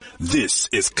This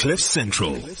is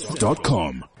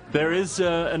CliffCentral.com. There is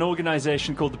an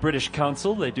organisation called the British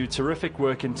Council. They do terrific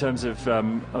work in terms of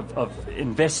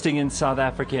investing in South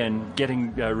Africa and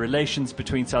getting relations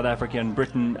between South Africa and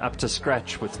Britain up to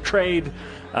scratch with trade.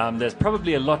 There's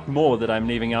probably a lot more that I'm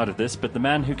leaving out of this, but the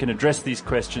man who can address these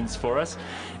questions for us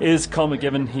is Carl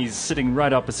McGibbon. He's sitting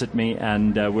right opposite me,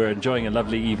 and we're enjoying a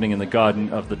lovely evening in the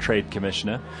garden of the Trade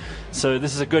Commissioner. So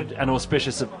this is a good and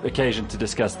auspicious occasion to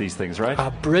discuss these things, right? A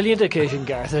brilliant occasion,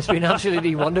 Gareth. It's been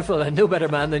absolutely wonderful, and no better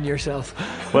man than yourself.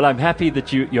 Well, I'm happy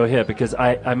that you're here, because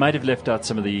I might have left out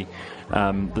some of the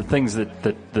things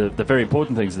the very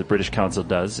important things that the British Council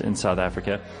does in South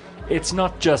Africa. It's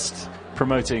not just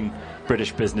promoting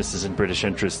British businesses and British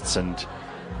interests and,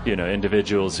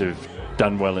 individuals who've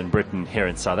done well in Britain here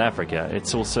in South Africa.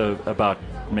 It's also about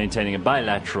maintaining a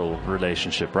bilateral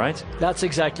relationship, right? That's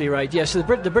exactly right. Yes, so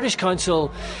the British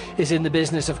Council is in the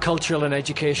business of cultural and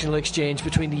educational exchange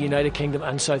between the United Kingdom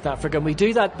and South Africa, and we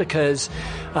do that because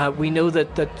we know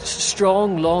that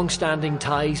strong, long-standing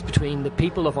ties between the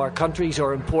people of our countries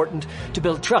are important to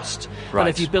build trust. Right. And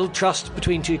if you build trust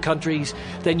between two countries,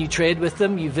 then you trade with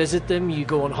them, you visit them, you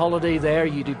go on holiday there,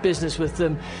 you do business with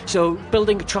them. So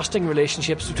building trusting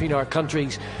relationships between our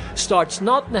countries starts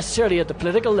not necessarily at the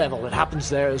political level, it happens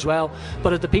there as well,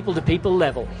 but at the people-to-people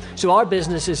level. So our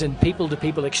business is in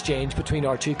people-to-people exchange between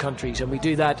our two countries, and we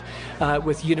do that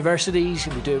with universities,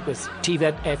 and we do it with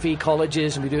TVET FE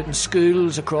colleges, and we do it in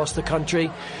schools across the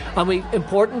country, and we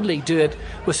importantly do it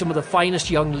with some of the finest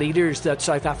young leaders that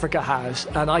South Africa has.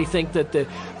 And I think that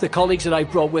the colleagues that I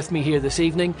brought with me here this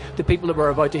evening, the people that we're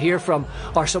about to hear from,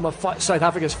 are some of South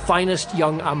Africa's finest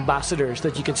young ambassadors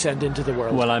that you can send into the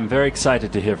world. Well, I'm very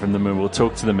excited to hear from them, and we'll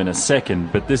talk to them in a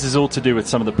second, but this is all to do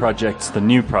with some of the projects, the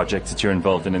new projects that you're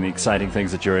involved in, and the exciting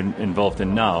things that you're involved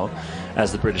in now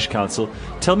as the British Council.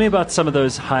 Tell me about some of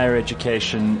those higher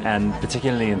education, and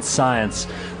particularly in science,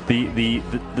 the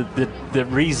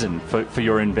reason for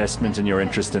your investment and your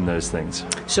interest in those things.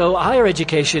 So higher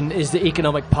education is the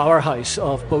economic powerhouse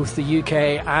of both the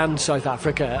UK and South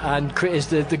Africa, and is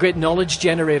the great knowledge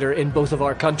generator in both of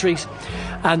our countries.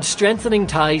 And strengthening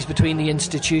ties between the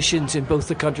institutions in both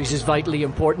the countries is vitally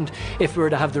important if we were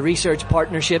to have the research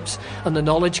partnerships and the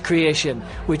knowledge creation,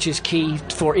 which is key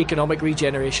for economic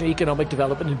regeneration, economic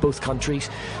development in both countries.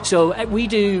 So we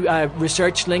do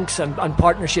research links and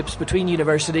partnerships between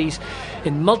universities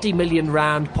in multi-million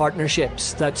rand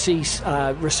partnerships that see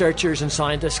researchers and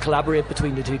scientists collaborate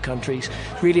between the two countries.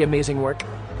 Really amazing work.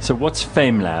 So what's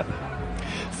FameLab?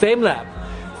 FameLab?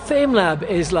 FameLab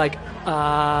is like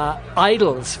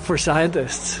idols for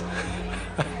scientists.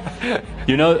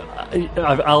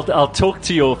 I'll talk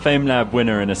to your FameLab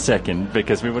winner in a second,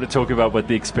 because we want to talk about what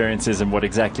the experience is and what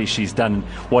exactly she's done,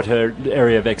 what her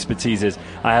area of expertise is.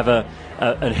 I have a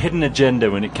hidden agenda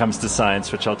when it comes to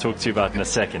science, which I'll talk to you about in a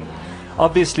second.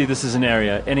 Obviously, this is an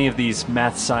area, any of these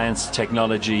math, science,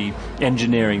 technology,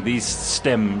 engineering, these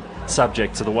STEM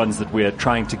subjects are the ones that we're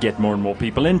trying to get more and more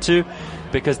people into,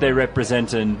 because they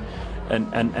represent an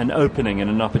opening and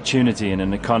an opportunity in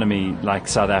an economy like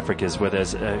South Africa's, where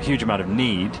there's a huge amount of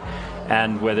need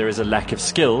and where there is a lack of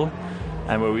skill,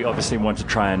 and where we obviously want to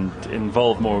try and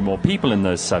involve more and more people in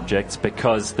those subjects,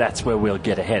 because that's where we'll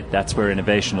get ahead. That's where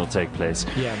innovation will take place.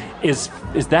 Yeah. Is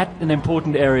that an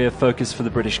important area of focus for the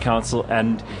British Council,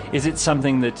 and is it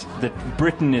something that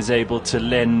Britain is able to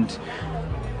lend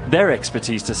their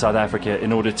expertise to South Africa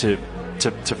in order to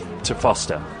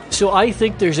foster? So I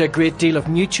think there's a great deal of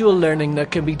mutual learning that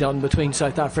can be done between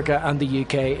South Africa and the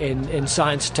UK in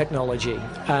science technology.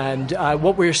 And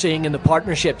what we're seeing in the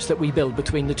partnerships that we build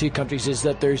between the two countries is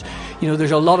that there's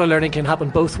a lot of learning can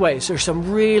happen both ways. There's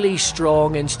some really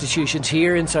strong institutions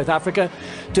here in South Africa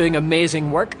doing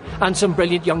amazing work, and some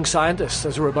brilliant young scientists,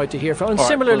 as we're about to hear from, and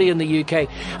similarly in the UK.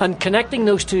 And connecting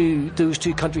those two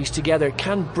countries together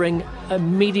can bring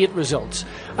immediate results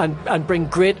and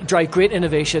drive great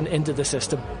innovation into the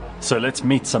system. So let's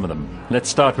meet some of them. Let's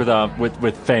start with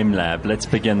FameLab. Let's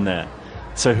begin there.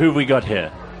 So who have we got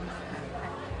here?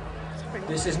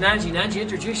 This is Nanji. Nanji,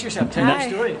 introduce yourself. Tell your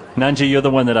story. Nanji, you're the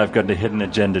one that I've got a hidden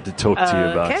agenda to talk to you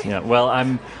about. Okay. Yeah. Well,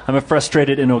 I'm a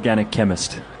frustrated inorganic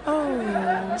chemist.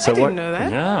 So I didn't know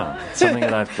that. Yeah, something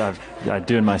that I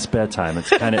do in my spare time. It's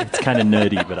kind of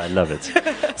nerdy, but I love it.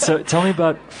 So tell me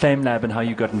about FameLab and how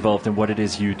you got involved and what it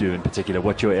is you do in particular,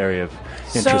 what your area of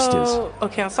interest is.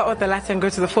 Okay, I'll start with the latter and go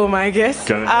to the former, I guess.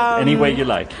 Go any way you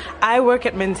like. I work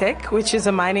at Mintech, which is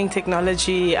a mining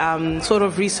technology sort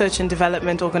of research and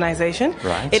development organization.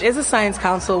 Right. It is a science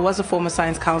council, was a former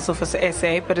science council for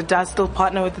SA, but it does still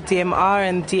partner with the DMR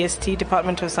and DST,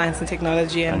 Department of Science and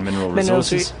Technology and Mineral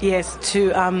Resources. Yes,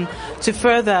 to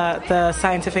further the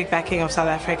scientific backing of South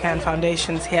Africa and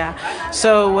foundations here.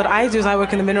 So what I do is I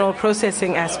work in the mineral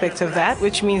processing aspect of that,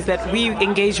 which means that we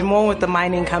engage more with the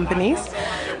mining companies,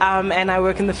 and I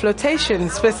work in the flotation,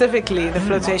 specifically the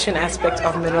flotation aspect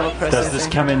of mineral processing. Does this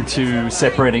come into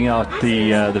separating out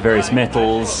the various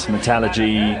metals,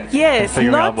 metallurgy, yes, and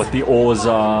figuring out what the ores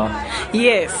are?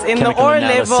 Yes, in the Chemical ore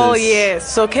analysis. level,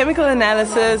 yes. So chemical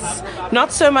analysis,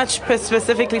 not so much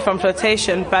specifically from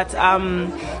flotation, but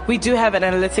we do have an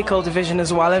analytical division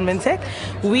as well in Mintech.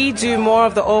 We do more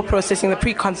of the ore processing, the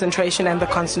pre-concentration and the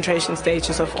concentration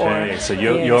stages of ore. Okay, so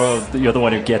you're the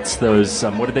one who gets those,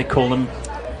 what do they call them?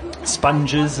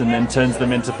 Sponges, and then turns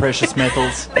them into precious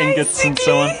metals, ingots and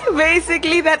so on?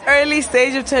 Basically, that early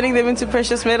stage of turning them into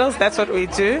precious metals, that's what we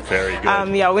do. Very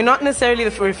good. Yeah, we're not necessarily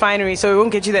the refinery, so we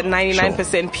won't get you that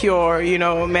 99% pure,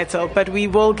 metal, but we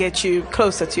will get you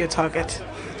closer to your target.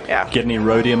 Yeah. Get any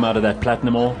rhodium out of that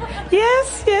platinum ore? Yes.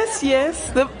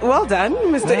 Well done,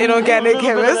 Mr. Inorganic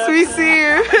Chemist. We see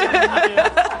you.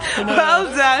 Well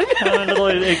done. I'm a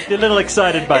little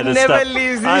excited by this never stuff.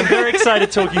 leaves you. I'm very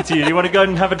excited talking to you. Do you want to go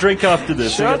and have a drink after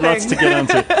this? Sure We've got lots to thing.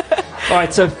 get onto. All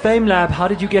right, so FameLab, how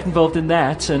did you get involved in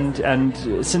that?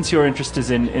 And since your interest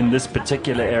is in this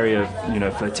particular area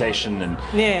of flotation and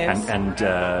Yes.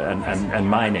 and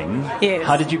mining, Yes.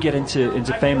 how did you get into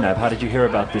FameLab? How did you hear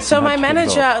about this? So and my how'd you get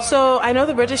involved? manager, so I know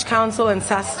the British Council and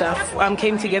SASTA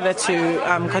came together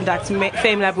to conduct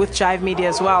FameLab with Jive Media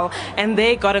as well, and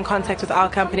they got in contact with our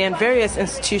company and various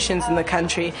institutions in the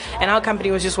country, and our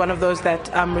company was just one of those that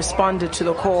responded to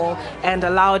the call and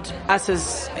allowed us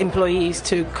as employees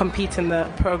to compete in the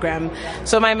program.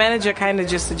 So my manager kind of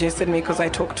just suggested me because I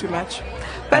talk too much.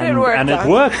 But it worked. And it out.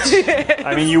 worked.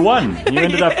 I mean, you won. You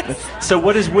ended up. So,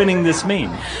 what does winning this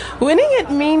mean? Winning it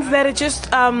means that it just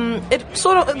it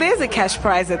sort of there's a cash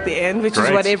prize at the end, which is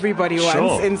Great. what everybody wants,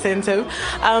 Sure. incentive.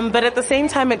 But at the same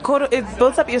time, it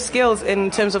builds up your skills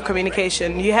in terms of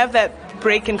communication. You have that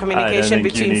break in communication I don't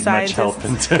think between you need scientists. much help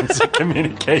in terms of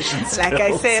communication skills. Like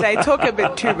I said, I talk a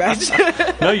bit too much.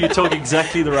 No, you talk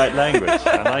exactly the right language.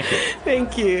 I like it.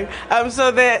 Thank you.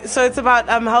 So it's about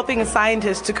helping a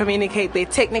scientist to communicate their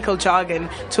technical jargon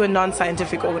to a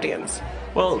non-scientific audience.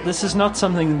 Well, this is not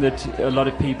something that a lot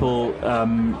of people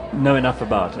know enough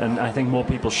about, and I think more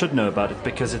people should know about it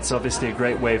because it's obviously a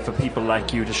great way for people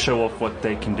like you to show off what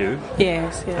they can do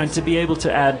Yes. and to be able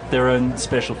to add their own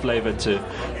special flavor to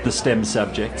the STEM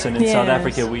subjects. And in South Yes.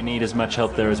 Africa, we need as much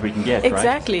help there as we can get,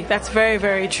 Exactly. That's very,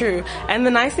 very true. And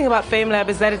the nice thing about FameLab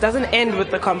is that it doesn't end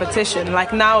with the competition.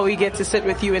 Like now we get to sit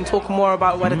with you and talk more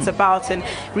about what it's about and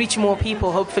reach more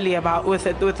people, hopefully,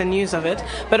 with the news of it.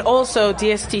 But also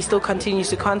DST still continues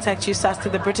to contact you,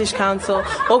 SASTA, the British Council,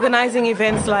 organizing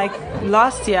events like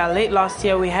late last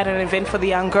year, we had an event for the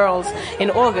young girls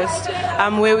in August,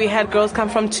 where we had girls come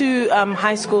from two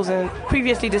high schools and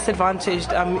previously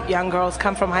disadvantaged young girls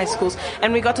come from high schools,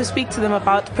 and we got to speak to them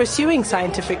about pursuing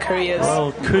scientific careers.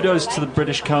 Well, kudos to the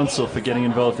British Council for getting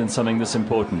involved in something this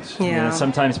important. Yeah.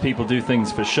 Sometimes people do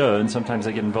things for show, and sometimes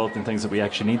they get involved in things that we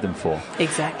actually need them for.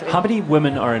 Exactly. How many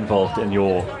women are involved in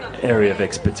your area of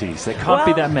expertise? There can't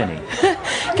be Well, that many.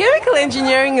 Chemical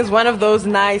engineering is one of those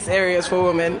nice areas for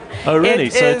women. Oh, really?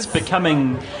 It So is- it's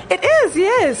becoming... It is,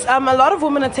 yes. A lot of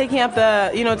women are taking up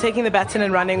taking the baton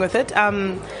and running with it.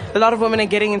 A lot of women are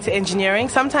getting into engineering.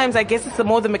 Sometimes I guess it's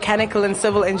more the mechanical and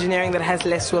civil engineering that has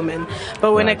less women.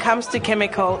 But when Right. it comes to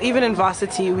chemical, even in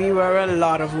varsity, we were a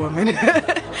lot of women.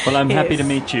 Well, I'm happy Yes. to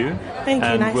meet you. Thank you.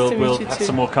 And Nice we'll to meet you have too.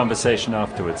 some more conversation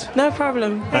afterwards. No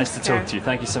problem. Nice Thanks, to talk Karen. to you.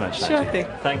 Thank you so much. Sure Nancy. thing.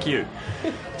 Thank you.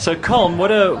 So, Colm,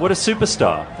 what a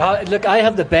superstar. Look, I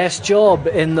have the best job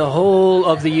in the whole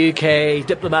of the UK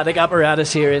diplomatic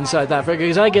apparatus here in South Africa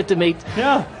because I get to meet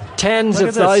Yeah. tens Look of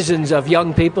at this. thousands of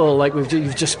young people like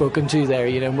you've just spoken to there.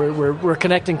 We're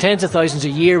connecting tens of thousands a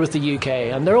year with the UK,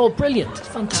 and they're all brilliant. It's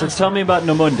So fantastic. tell me about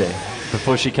Nomonde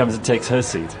before she comes and takes her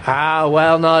seat.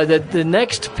 Well, now, the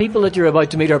next people that you're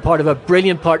about to meet are part of a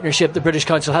brilliant partnership the British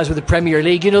Council has with the Premier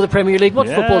League. You know the Premier League? What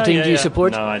football team do you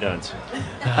support? No, I don't.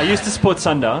 I used to support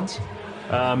Sundowns.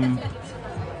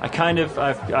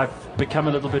 I've become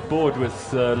a little bit bored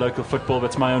with local football, but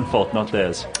it's my own fault, not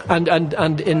theirs. And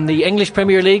in the English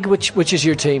Premier League, which is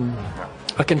your team?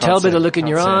 I can tell by the look in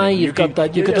your eye. You've got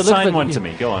that. You could assign one to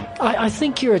me. Go on. I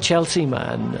think you're a Chelsea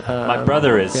man. My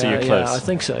brother is, so you're close. Yeah, I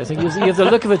think so. I think you have the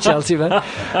look of a Chelsea man.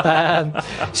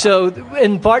 So,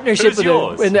 in partnership Who's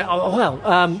yours?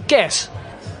 Guess.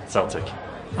 Celtic.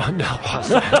 Oh, no,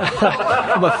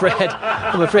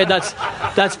 I'm afraid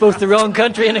that's both the wrong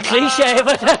country and a cliche.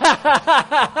 But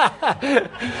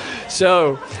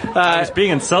so, I was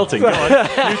being insulting. Go on,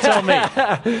 you tell me.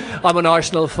 I'm an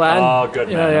Arsenal fan. Oh, good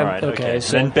man. All right. Okay.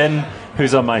 So then Ben,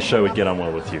 who's on my show, would get on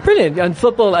well with you. Brilliant. And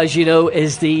football, as you know,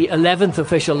 is the 11th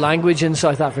official language in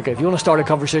South Africa. If you want to start a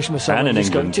conversation with someone,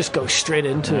 just go straight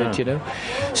into it, you know.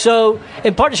 So,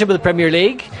 in partnership with the Premier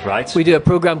League, right, we do a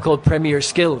program called Premier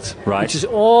Skills, right, which is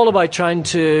all about trying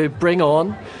to bring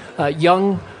on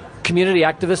young community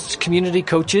activists, community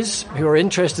coaches who are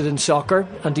interested in soccer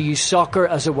and to use soccer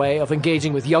as a way of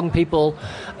engaging with young people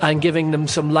and giving them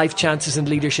some life chances and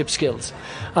leadership skills.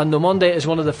 And Nomonde is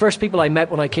one of the first people I met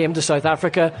when I came to South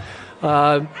Africa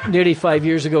nearly 5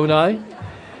 years ago now,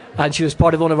 and she was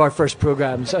part of one of our first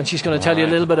programs, and she's going to tell you a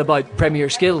little bit about Premier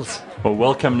Skills. Well,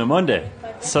 welcome Nomonde.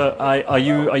 So are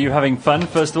you having fun,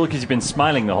 first of all, because you've been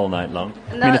smiling the whole night long?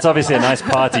 No. I mean, it's obviously a nice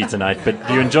party tonight, but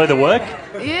do you enjoy the work?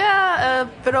 Yeah, a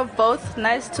bit of both.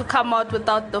 Nice to come out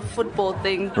without the football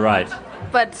thing. Right.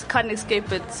 But can't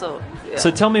escape it, so... Yeah.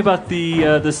 So tell me about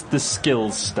the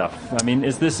skills stuff. I mean,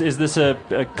 is this a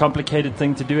complicated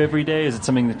thing to do every day? Is it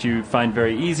something that you find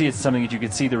very easy? Is it something that you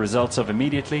could see the results of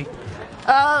immediately?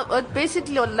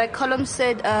 Basically, like Colm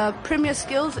said, Premier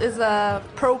Skills is a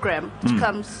program which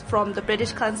comes from the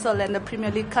British Council and the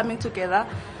Premier League coming together,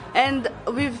 and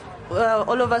we've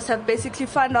all of us have basically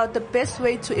found out the best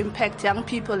way to impact young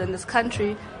people in this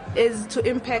country is to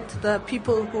impact the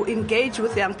people who engage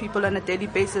with young people on a daily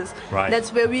basis. Right.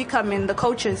 That's where we come in, the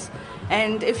coaches.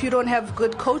 And if you don't have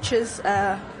good coaches,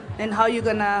 then how are you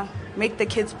gonna make the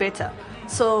kids better?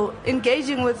 So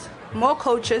engaging with more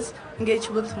coaches, engage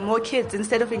with more kids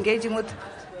instead of engaging with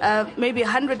maybe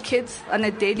 100 kids on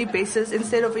a daily basis.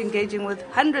 Instead of engaging with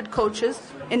 100 coaches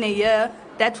in a year,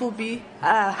 that will be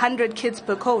 100 kids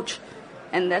per coach,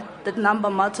 and that number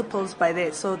multiples by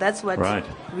that. So that's what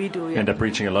we do. Yeah. End up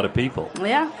reaching a lot of people.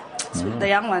 Yeah, the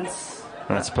young ones.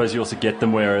 And I suppose you also get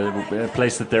them a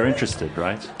place that they're interested,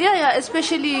 right? Yeah,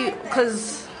 especially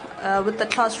because with the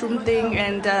classroom thing,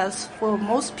 and for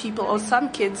most people or some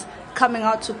kids, coming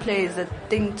out to play is a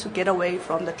thing to get away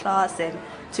from the class and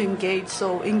to engage.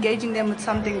 So engaging them with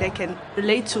something they can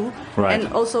relate to. Right.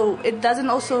 And also, it doesn't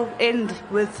also end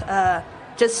with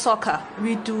just soccer.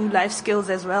 We do life skills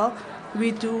as well.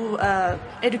 We do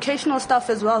educational stuff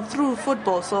as well through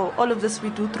football. So all of this we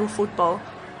do through football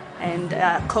and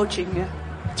coaching. Yeah.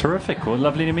 Terrific. Well,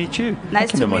 lovely to meet you.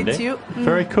 Nice to meet you.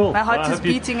 Very cool. My heart is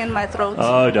beating in my throat.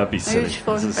 Oh, don't be silly.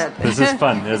 This is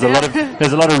fun. There's a lot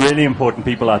of really important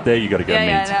people out there you got to go meet.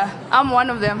 Yeah, I'm one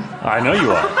of them. I know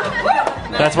you are.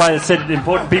 That's why I said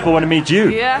important people want to meet you.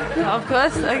 Yeah, of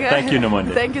course. Okay. Thank you,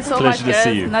 Nomonde. Thank you so Pleasure much, to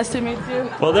see you. Nice to meet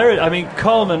you. Well,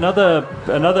 Colm,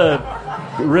 another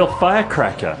real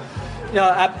firecracker. No,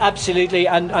 absolutely.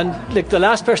 And look, the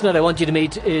last person that I want you to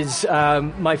meet is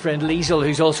my friend Liesl,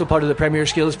 who's also part of the Premier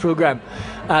Skills program,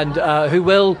 and who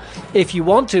will, if you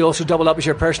want to, also double up as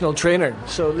your personal trainer.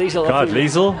 So, Liesl. God,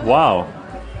 Liesl, wow.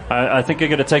 I think you're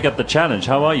going to take up the challenge.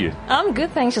 How are you? I'm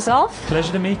good, thanks. Yourself?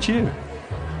 Pleasure to meet you.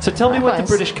 So tell me what the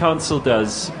British Council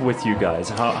does with you guys,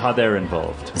 how they're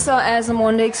involved. So as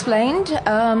Nomonde explained,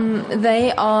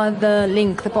 they are the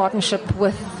link, the partnership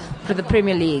with the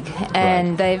Premier League,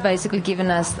 and they've basically given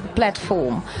us a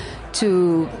platform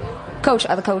to coach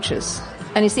other coaches.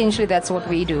 And essentially that's what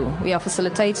we do. We are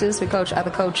facilitators, we coach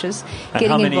other coaches. And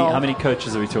how many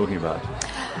coaches are we talking about?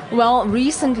 Well,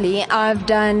 recently I've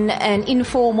done an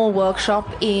informal workshop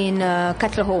in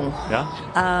Katlehong.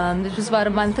 Yeah. This was about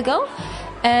a month ago.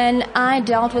 And I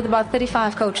dealt with about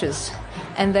 35 coaches,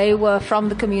 and they were from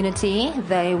the community.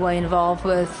 They were involved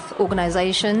with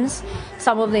organizations,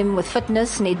 some of them with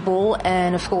fitness, netball,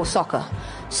 and of course soccer.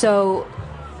 So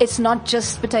it's not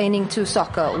just pertaining to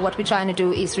soccer. What we're trying to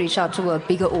do is reach out to a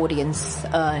bigger audience,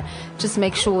 just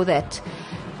make sure that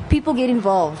people get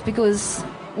involved, because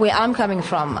where I'm coming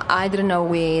from, I didn't know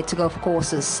where to go for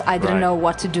courses. I didn't know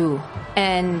what to do,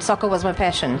 and soccer was my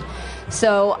passion.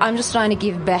 So I'm just trying to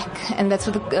give back, and that's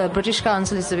what the British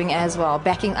Council is doing as well,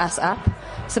 backing us up,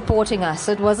 supporting us.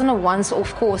 So it wasn't a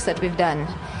once-off course that we've done.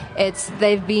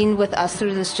 They've been with us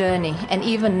through this journey, and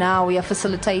even now we are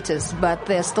facilitators, but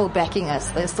they're still backing us,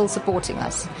 they're still supporting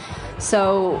us.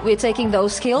 So we're taking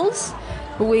those skills,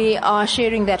 we are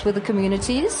sharing that with the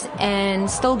communities, and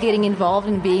still getting involved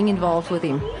and being involved with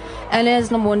them. And as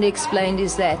Nomonde explained,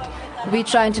 is that We're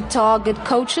trying to target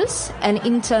coaches, and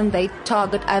in turn they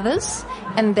target others,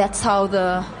 and that's how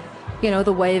the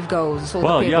wave goes.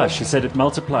 Well, yeah, she said it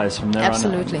multiplies from there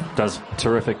Absolutely. on. It does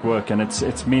terrific work, and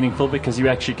it's meaningful because you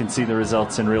actually can see the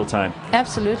results in real time.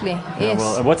 Absolutely, yes.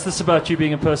 Well, and what's this about you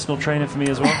being a personal trainer for me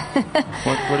as well?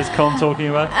 what is Colm talking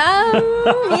about?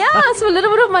 So a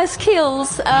little bit of my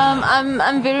skills.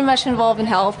 I'm very much involved in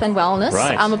health and wellness.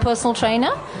 Right. I'm a personal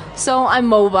trainer, so I'm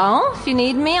mobile. If you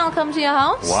need me, I'll come to your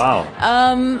house. Wow.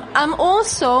 I'm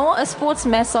also a sports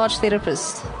massage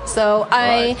therapist. So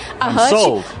I'm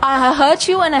sold. I hurt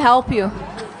you and I help you.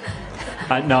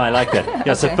 No, I like that.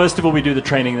 Yeah, so Okay. first of all we do the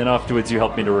training, then afterwards you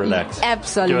help me to relax.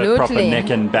 Absolutely. Do a proper neck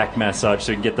and back massage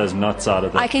so you can get those knots out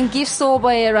of them. I can give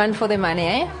Sorbet a run for their money,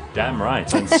 eh? Damn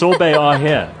right. And Sorbet are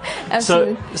here.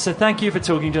 Absolutely. So thank you for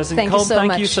talking to us. And Thank you Colm, so thank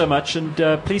much. you so much. And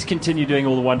please continue doing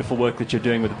all the wonderful work that you're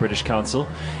doing with the British Council.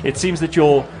 It seems that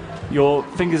your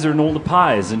fingers are in all the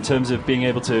pies in terms of being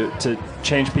able to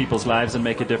change people's lives and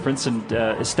make a difference and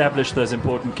establish those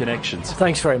important connections.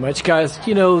 Thanks very much, guys.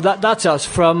 That's us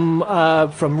from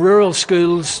rural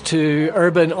schools to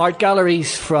urban art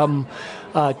galleries, from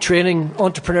training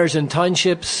entrepreneurs in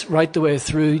townships right the way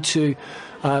through to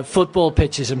football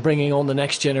pitches and bringing on the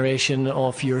next generation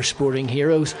of your sporting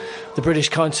heroes. The British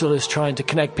Council is trying to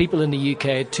connect people in the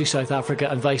UK to South Africa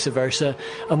and vice versa,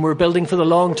 and we're building for the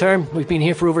long term. We've been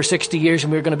here for over 60 years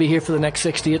and we're going to be here for the next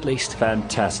 60 at least.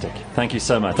 Fantastic. Thank you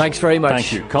so much. Thanks very much.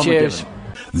 Thank you. Colm Cheers. McGibbon.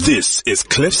 This is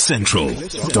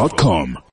CliffCentral.com.